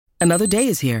Another day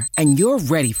is here, and you're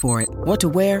ready for it. What to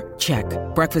wear? Check.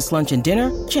 Breakfast, lunch, and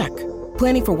dinner? Check.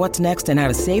 Planning for what's next and how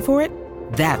to save for it?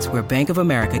 That's where Bank of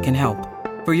America can help.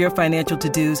 For your financial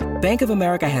to-dos, Bank of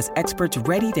America has experts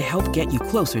ready to help get you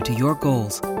closer to your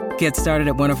goals. Get started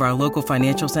at one of our local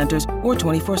financial centers or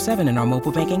 24/7 in our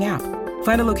mobile banking app.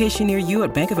 Find a location near you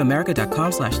at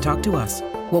bankofamerica.com/talktous.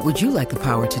 What would you like the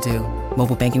power to do?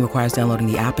 Mobile banking requires downloading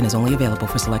the app and is only available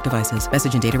for select devices.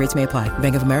 Message and data rates may apply.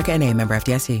 Bank of America N.A., member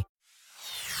FDIC.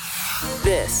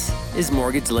 This is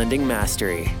Mortgage Lending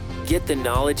Mastery. Get the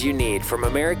knowledge you need from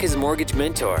America's Mortgage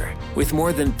Mentor. With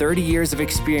more than 30 years of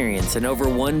experience and over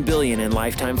 $1 billion in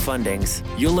lifetime fundings,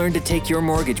 you'll learn to take your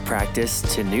mortgage practice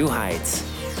to new heights.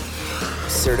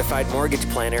 Certified mortgage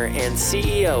planner and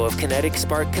CEO of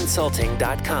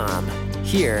KineticSparkConsulting.com.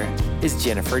 Here is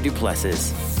Jennifer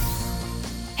Duplessis.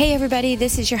 Hey everybody,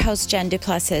 this is your host, Jen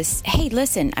Duplessis. Hey,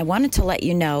 listen, I wanted to let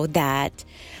you know that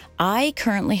I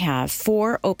currently have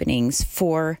 4 openings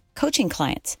for coaching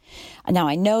clients. Now,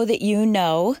 I know that you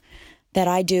know that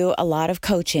I do a lot of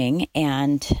coaching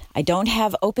and I don't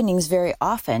have openings very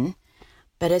often,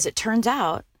 but as it turns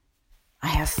out, I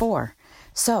have 4.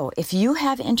 So if you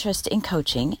have interest in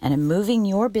coaching and in moving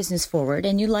your business forward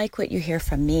and you like what you hear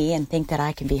from me and think that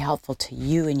I can be helpful to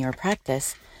you in your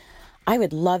practice, I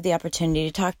would love the opportunity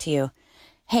to talk to you.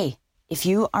 Hey, if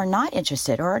you are not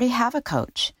interested or already have a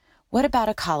coach, what about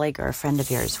a colleague or a friend of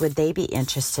yours? Would they be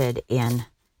interested in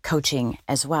coaching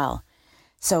as well?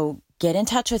 So get in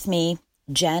touch with me,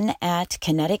 Jen at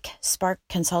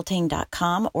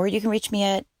KineticSparkConsulting.com, or you can reach me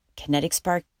at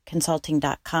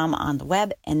KineticSparkConsulting.com on the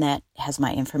web, and that has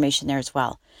my information there as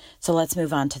well. So let's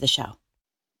move on to the show.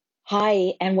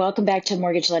 Hi, and welcome back to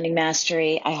Mortgage Lending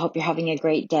Mastery. I hope you're having a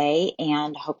great day,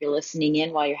 and I hope you're listening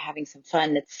in while you're having some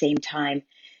fun at the same time.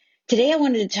 Today, I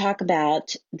wanted to talk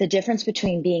about the difference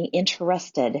between being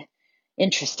interested,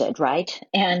 right,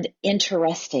 and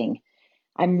interesting.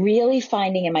 I'm really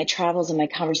finding in my travels and my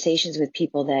conversations with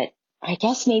people that I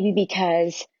guess maybe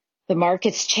because the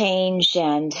market's changed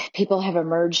and people have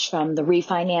emerged from the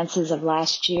refinances of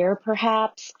last year,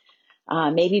 perhaps,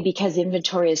 maybe because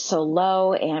inventory is so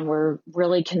low and we're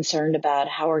really concerned about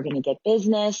how we're going to get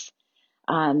business.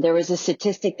 There was a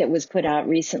statistic that was put out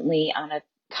recently on a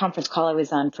conference call I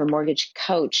was on for Mortgage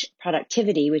Coach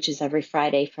Productivity, which is every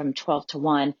Friday from 12 to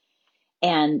 1.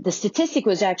 And the statistic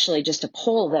was actually just a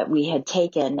poll that we had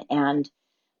taken, and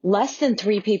less than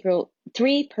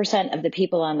 3% of the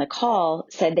people on the call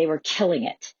said they were killing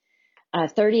it.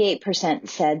 38%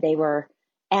 said they were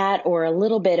at or a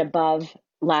little bit above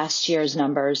last year's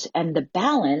numbers, and the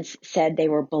balance said they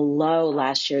were below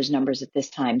last year's numbers at this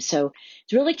time. So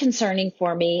it's really concerning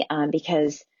for me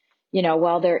because,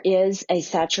 while there is a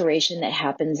saturation that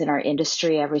happens in our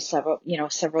industry every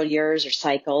several years or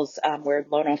cycles where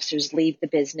loan officers leave the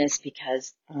business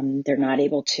because they're not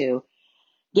able to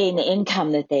gain the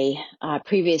income that they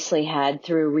previously had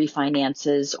through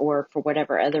refinances or for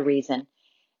whatever other reason.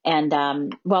 And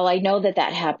while I know that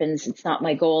happens, it's not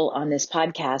my goal on this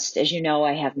podcast. As you know,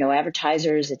 I have no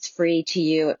advertisers. It's free to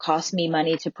you. It costs me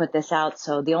money to put this out.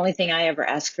 So the only thing I ever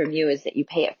ask from you is that you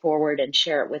pay it forward and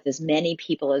share it with as many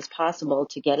people as possible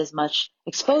to get as much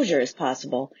exposure as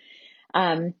possible.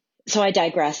 So I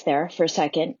digress there for a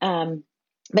second.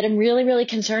 But I'm really, really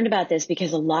concerned about this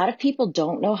because a lot of people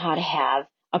don't know how to have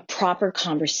a proper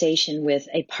conversation with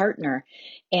a partner.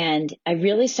 And I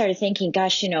really started thinking,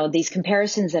 gosh, these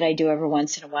comparisons that I do every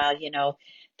once in a while,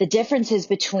 the differences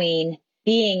between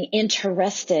being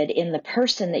interested in the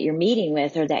person that you're meeting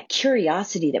with or that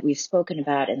curiosity that we've spoken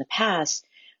about in the past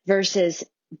versus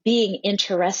being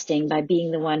interesting by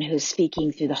being the one who's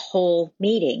speaking through the whole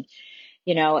meeting,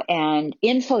 and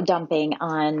info dumping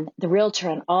on the realtor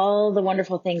and all the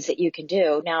wonderful things that you can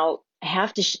do. Now, I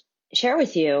have to share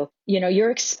with you,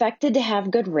 you're expected to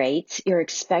have good rates, you're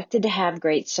expected to have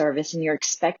great service, and you're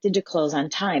expected to close on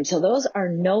time. So those are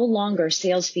no longer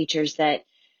sales features that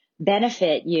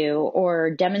benefit you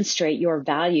or demonstrate your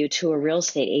value to a real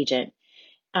estate agent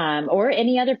or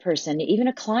any other person, even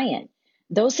a client.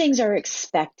 Those things are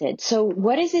expected. So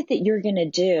what is it that you're going to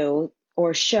do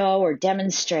or show or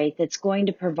demonstrate that's going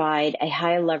to provide a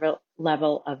high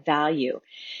level of value?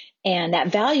 And that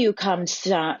value comes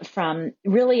from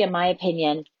really, in my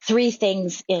opinion, 3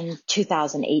 things in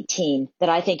 2018 that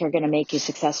I think are going to make you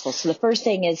successful. So the first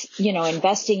thing is,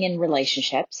 investing in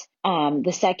relationships.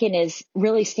 The second is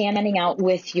really standing out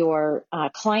with your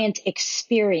client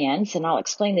experience. And I'll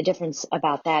explain the difference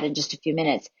about that in just a few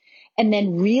minutes. And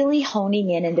then really honing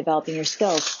in and developing your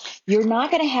skills. You're not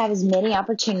going to have as many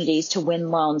opportunities to win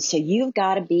loans. So you've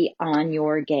got to be on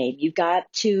your game. You've got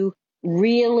to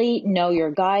really know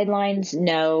your guidelines,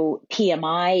 know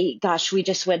PMI. Gosh, we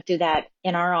just went through that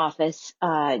in our office.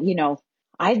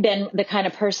 I've been the kind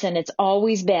of person, it's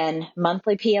always been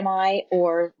monthly PMI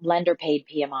or lender paid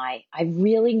PMI. I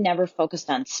really never focused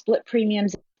on split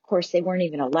premiums. Of course, they weren't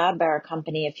even allowed by our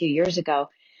company a few years ago,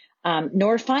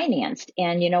 nor financed.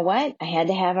 And you know what? I had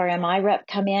to have our MI rep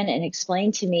come in and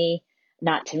explain to me,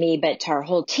 not to me, but to our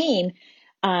whole team,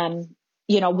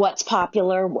 what's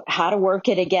popular, how to work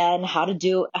it again, how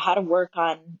to work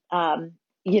on,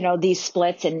 these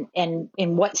splits and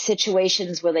in what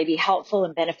situations will they be helpful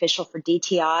and beneficial for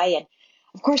DTI. And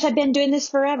of course, I've been doing this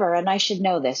forever and I should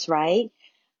know this, right?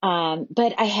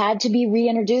 But I had to be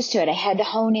reintroduced to it. I had to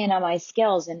hone in on my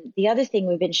skills. And the other thing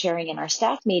we've been sharing in our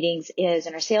staff meetings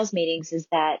in our sales meetings is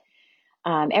that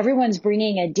everyone's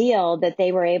bringing a deal that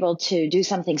they were able to do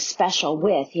something special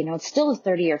with. It's still a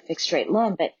 30-year fixed rate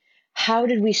loan, but how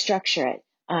did we structure it?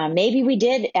 Maybe we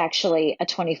did actually a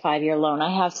 25-year loan.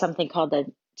 I have something called the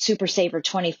Super Saver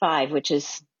 25, which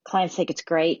is clients think it's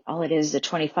great. All it is a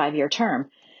 25-year term.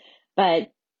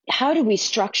 But how did we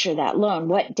structure that loan?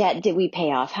 What debt did we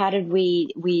pay off? How did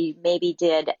we maybe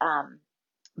did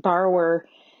borrower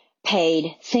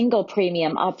paid single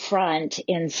premium up front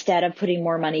instead of putting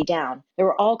more money down? There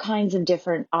were all kinds of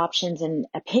different options and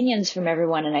opinions from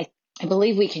everyone. And I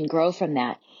believe we can grow from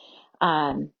that.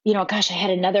 I had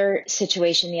another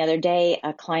situation the other day,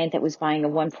 a client that was buying a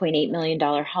 $1.8 million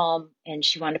home and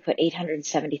she wanted to put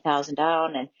 $870,000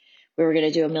 down and we were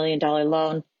going to do $1 million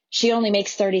loan. She only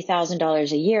makes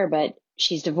 $30,000 a year, but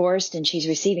she's divorced and she's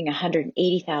receiving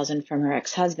 $180,000 from her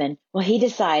ex-husband. Well, he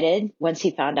decided once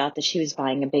he found out that she was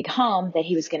buying a big home that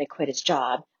he was going to quit his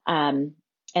job. And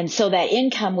so that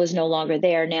income was no longer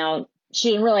there. Now,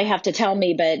 she didn't really have to tell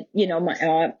me, but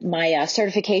my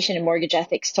certification in mortgage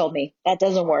ethics told me that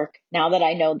doesn't work. Now that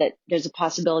I know that there's a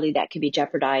possibility that could be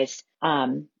jeopardized,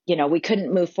 we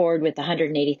couldn't move forward with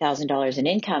 $180,000 in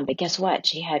income. But guess what?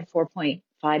 She had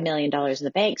 $4.5 million in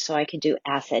the bank, so I could do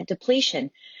asset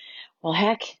depletion. Well,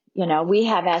 heck, we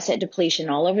have asset depletion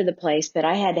all over the place, but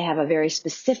I had to have a very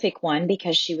specific one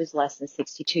because she was less than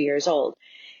 62 years old.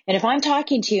 And if I'm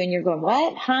talking to you and you're going,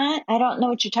 what, huh? I don't know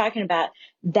what you're talking about.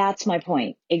 That's my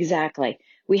point. Exactly.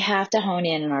 We have to hone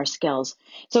in on our skills.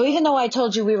 So even though I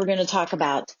told you we were going to talk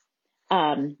about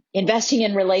investing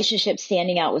in relationships,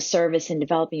 standing out with service, and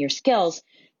developing your skills,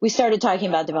 we started talking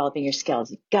about developing your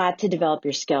skills. You've got to develop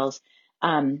your skills.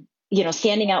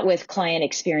 Standing out with client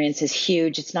experience is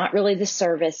huge. It's not really the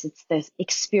service. It's the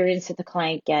experience that the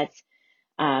client gets.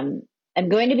 I'm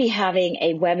going to be having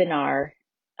a webinar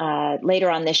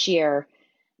later on this year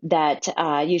that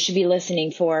you should be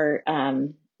listening for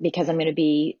because I'm going to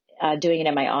be doing it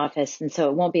in my office. And so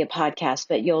it won't be a podcast,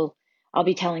 but I'll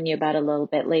be telling you about it a little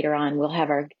bit later on. We'll have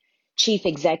our chief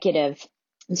experience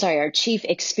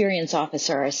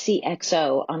officer, our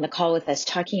CXO, on the call with us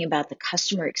talking about the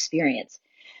customer experience.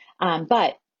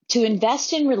 But to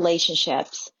invest in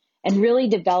relationships and really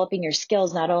developing your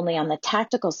skills, not only on the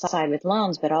tactical side with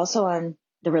loans, but also on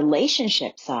the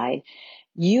relationship side,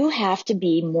 you have to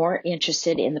be more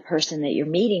interested in the person that you're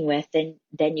meeting with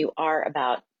than you are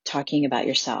about talking about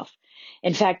yourself.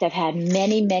 In fact, I've had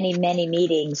many, many, many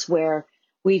meetings where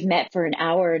we've met for an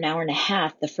hour and a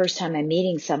half the first time I'm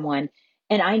meeting someone,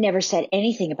 and I never said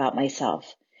anything about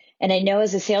myself. And I know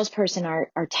as a salesperson,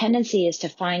 our tendency is to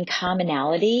find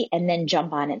commonality and then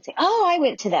jump on it and say, oh, I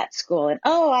went to that school, and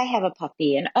oh, I have a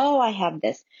puppy, and oh, I have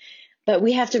this. But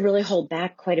we have to really hold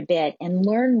back quite a bit and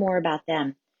learn more about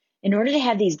them. In order to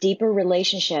have these deeper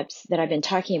relationships that I've been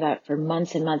talking about for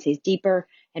months and months, these deeper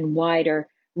and wider,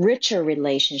 richer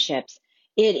relationships,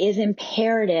 it is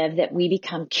imperative that we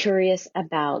become curious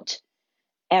about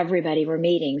everybody we're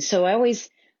meeting. So I always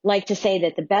like to say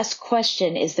that the best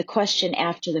question is the question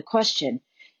after the question,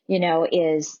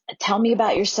 is tell me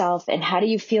about yourself and how do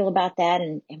you feel about that?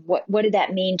 And what did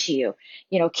that mean to you?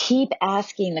 Keep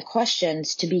asking the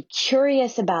questions to be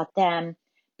curious about them,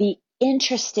 be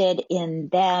interested in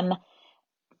them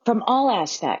from all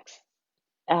aspects.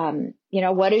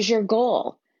 What is your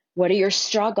goal? What are your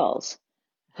struggles?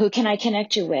 Who can I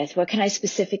connect you with? What can I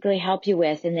specifically help you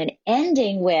with? And then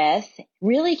ending with,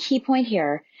 really key point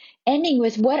here, ending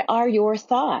with what are your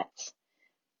thoughts?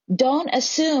 Don't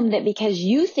assume that because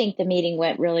you think the meeting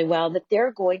went really well that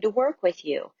they're going to work with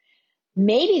you.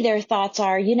 Maybe their thoughts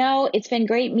are, it's been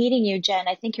great meeting you, Jen.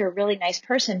 I think you're a really nice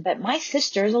person, but my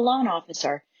sister's a loan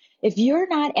officer. If you're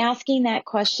not asking that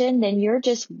question, then you're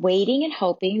just waiting and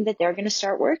hoping that they're going to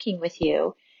start working with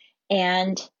you.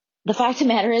 And the fact of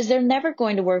the matter is they're never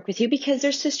going to work with you because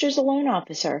their sister's a loan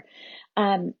officer.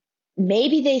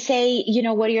 Maybe they say,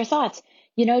 what are your thoughts?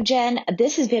 Jen,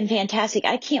 this has been fantastic.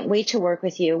 I can't wait to work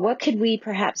with you. What could we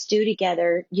perhaps do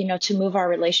together, to move our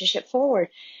relationship forward?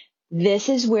 This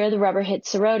is where the rubber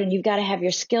hits the road, and you've got to have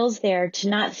your skills there to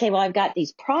not say, well, I've got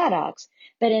these products,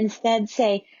 but instead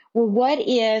say, well, what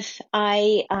if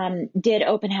I did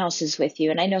open houses with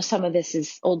you? And I know some of this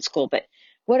is old school, but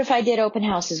what if I did open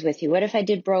houses with you? What if I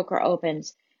did broker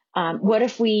opens? What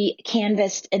if we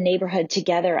canvassed a neighborhood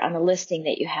together on a listing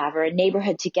that you have, or a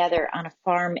neighborhood together on a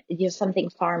farm, something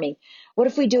farming? What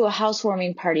if we do a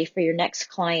housewarming party for your next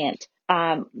client?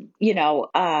 I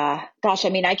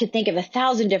could think of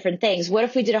 1,000 different things. What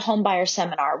if we did a home buyer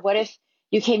seminar? What if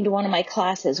you came to one of my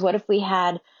classes? What if we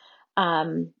had,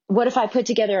 what if I put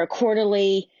together a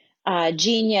quarterly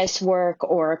Genius work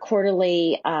or a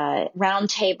quarterly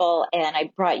roundtable, and I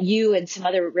brought you and some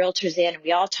other realtors in, and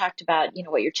we all talked about,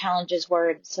 what your challenges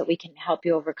were so we can help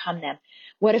you overcome them?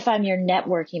 What if I'm your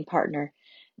networking partner?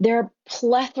 There are a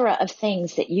plethora of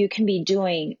things that you can be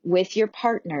doing with your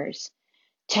partners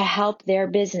to help their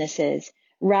businesses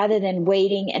rather than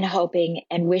waiting and hoping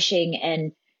and wishing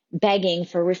and begging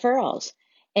for referrals.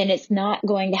 And it's not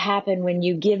going to happen when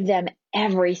you give them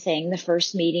everything the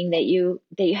first meeting that you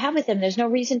have with them. There's no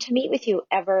reason to meet with you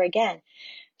ever again.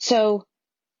 So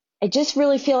I just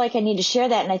really feel like I need to share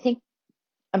that. And I think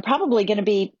I'm probably going to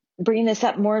be bringing this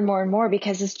up more and more and more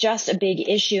because it's just a big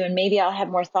issue. And maybe I'll have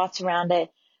more thoughts around it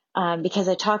because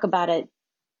I talk about it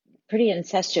pretty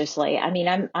incestuously. I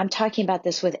mean, I'm talking about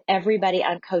this with everybody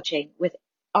I'm coaching, with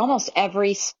almost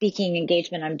every speaking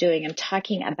engagement I'm doing. I'm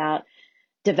talking about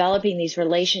developing these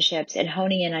relationships and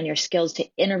honing in on your skills to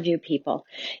interview people.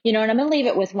 And I'm going to leave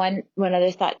it with one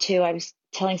other thought too. I was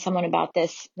telling someone about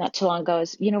this not too long ago.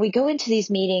 Is, we go into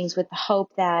these meetings with the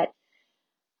hope that,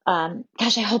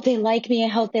 gosh, I hope they like me. I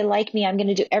hope they like me. I'm going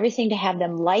to do everything to have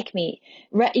them like me.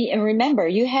 And remember,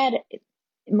 you had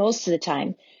most of the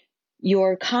time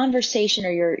your conversation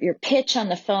or your pitch on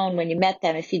the phone when you met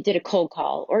them, if you did a cold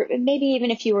call, or maybe even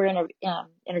if you were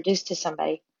introduced to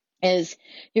somebody, is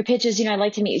your pitch is, I'd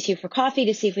like to meet with you for coffee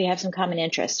to see if we have some common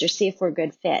interests or see if we're a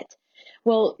good fit.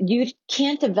 Well, you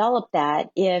can't develop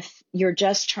that if you're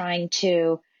just trying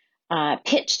to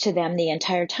pitch to them the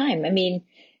entire time. I mean,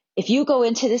 if you go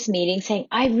into this meeting saying,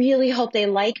 I really hope they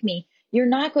like me, you're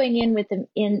not going in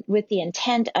with the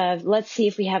intent of, let's see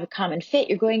if we have a common fit.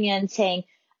 You're going in saying,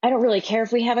 I don't really care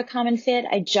if we have a common fit.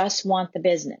 I just want the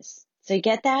business. So you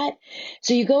get that?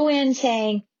 So you go in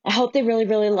saying, I hope they really,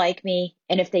 really like me.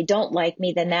 And if they don't like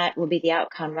me, then that will be the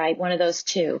outcome, right? One of those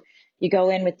two. You go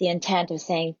in with the intent of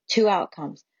saying two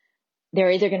outcomes.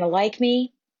 They're either going to like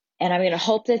me and I'm going to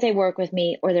hope that they work with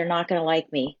me, or they're not going to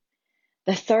like me.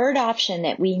 The third option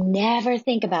that we never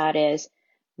think about is,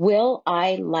 will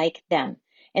I like them?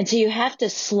 And so you have to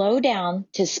slow down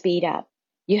to speed up.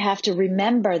 You have to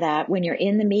remember that when you're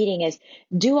in the meeting is,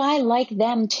 do I like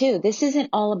them too? This isn't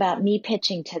all about me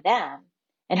pitching to them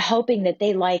and hoping that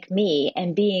they like me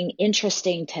and being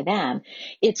interesting to them.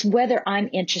 It's whether I'm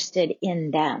interested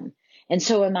in them. And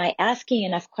so am I asking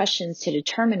enough questions to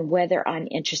determine whether I'm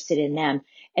interested in them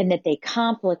and that they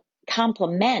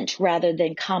complement rather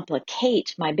than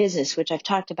complicate my business, which I've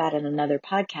talked about in another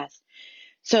podcast.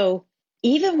 So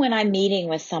even when I'm meeting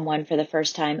with someone for the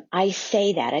first time, I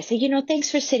say that. I say, thanks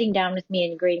for sitting down with me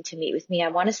and agreeing to meet with me. I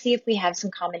want to see if we have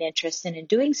some common interests. And in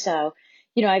doing so,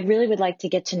 I really would like to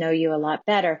get to know you a lot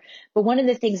better. But one of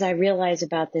the things I realize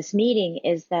about this meeting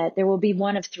is that there will be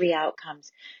one of three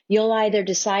outcomes. You'll either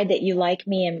decide that you like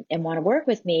me and want to work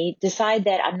with me, decide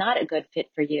that I'm not a good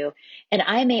fit for you. And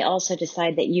I may also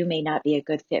decide that you may not be a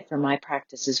good fit for my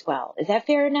practice as well. Is that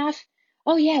fair enough?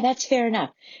 Oh, yeah, that's fair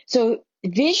enough. So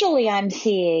visually, I'm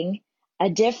seeing a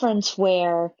difference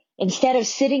where instead of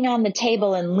sitting on the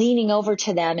table and leaning over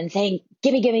to them and saying,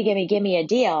 give me a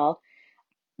deal,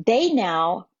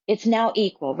 it's now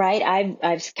equal, right?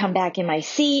 I've come back in my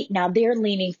seat. Now they're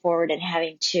leaning forward and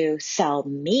having to sell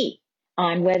me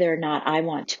on whether or not I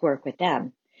want to work with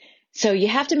them. So you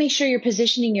have to make sure you're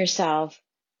positioning yourself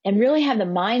and really have the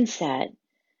mindset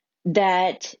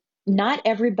that not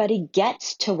everybody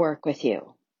gets to work with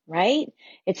you, right?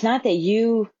 It's not that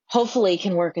you hopefully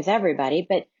can work with everybody,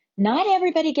 but not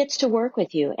everybody gets to work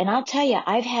with you. And I'll tell you,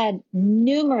 I've had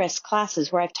numerous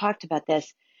classes where I've talked about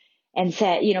this and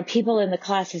said, people in the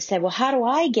class have said, well, how do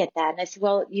I get that? And I said,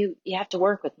 well, you have to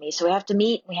work with me. So we have to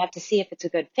meet, and we have to see if it's a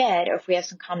good fit or if we have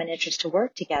some common interest to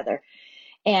work together.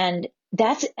 And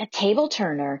that's a table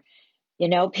turner.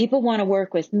 People want to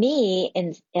work with me,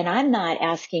 and I'm not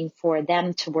asking for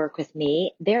them to work with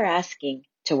me. They're asking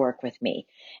to work with me.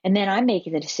 And then I'm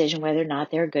making the decision whether or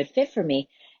not they're a good fit for me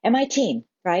and my team,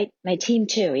 right? My team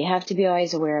too. You have to be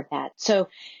always aware of that. So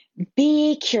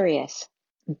be curious,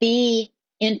 be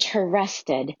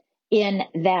interested in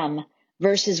them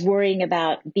versus worrying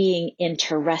about being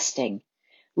interesting.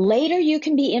 Later, you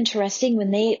can be interesting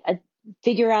when they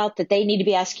figure out that they need to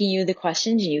be asking you the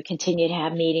questions, and you continue to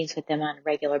have meetings with them on a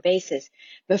regular basis.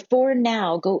 Before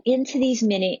now, go into these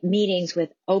meetings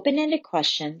with open-ended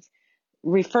questions,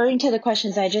 referring to the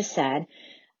questions I just said,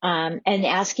 and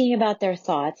asking about their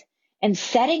thoughts, and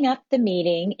setting up the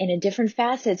meeting in a different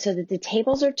facet so that the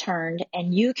tables are turned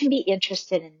and you can be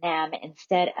interested in them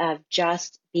instead of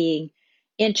just being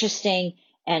interesting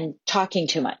and talking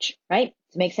too much, right?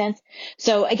 Does it make sense?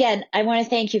 So again, I want to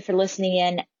thank you for listening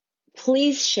in.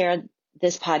 Please share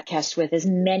this podcast with as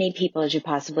many people as you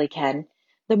possibly can.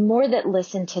 The more that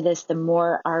listen to this, the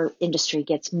more our industry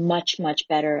gets much, much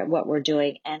better at what we're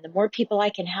doing, and the more people I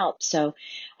can help. So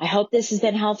I hope this has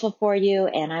been helpful for you,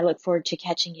 and I look forward to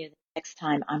catching you next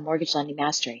time on Mortgage Lending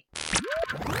Mastery.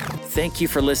 Thank you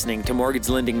for listening to Mortgage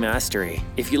Lending Mastery.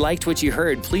 If you liked what you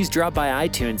heard, please drop by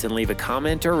iTunes and leave a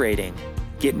comment or rating.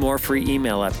 Get more free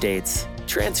email updates,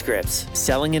 transcripts,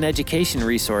 selling and education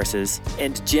resources,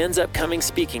 and Jen's upcoming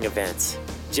speaking events.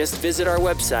 Just visit our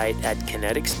website at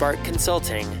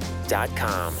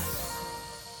kineticsparkconsulting.com.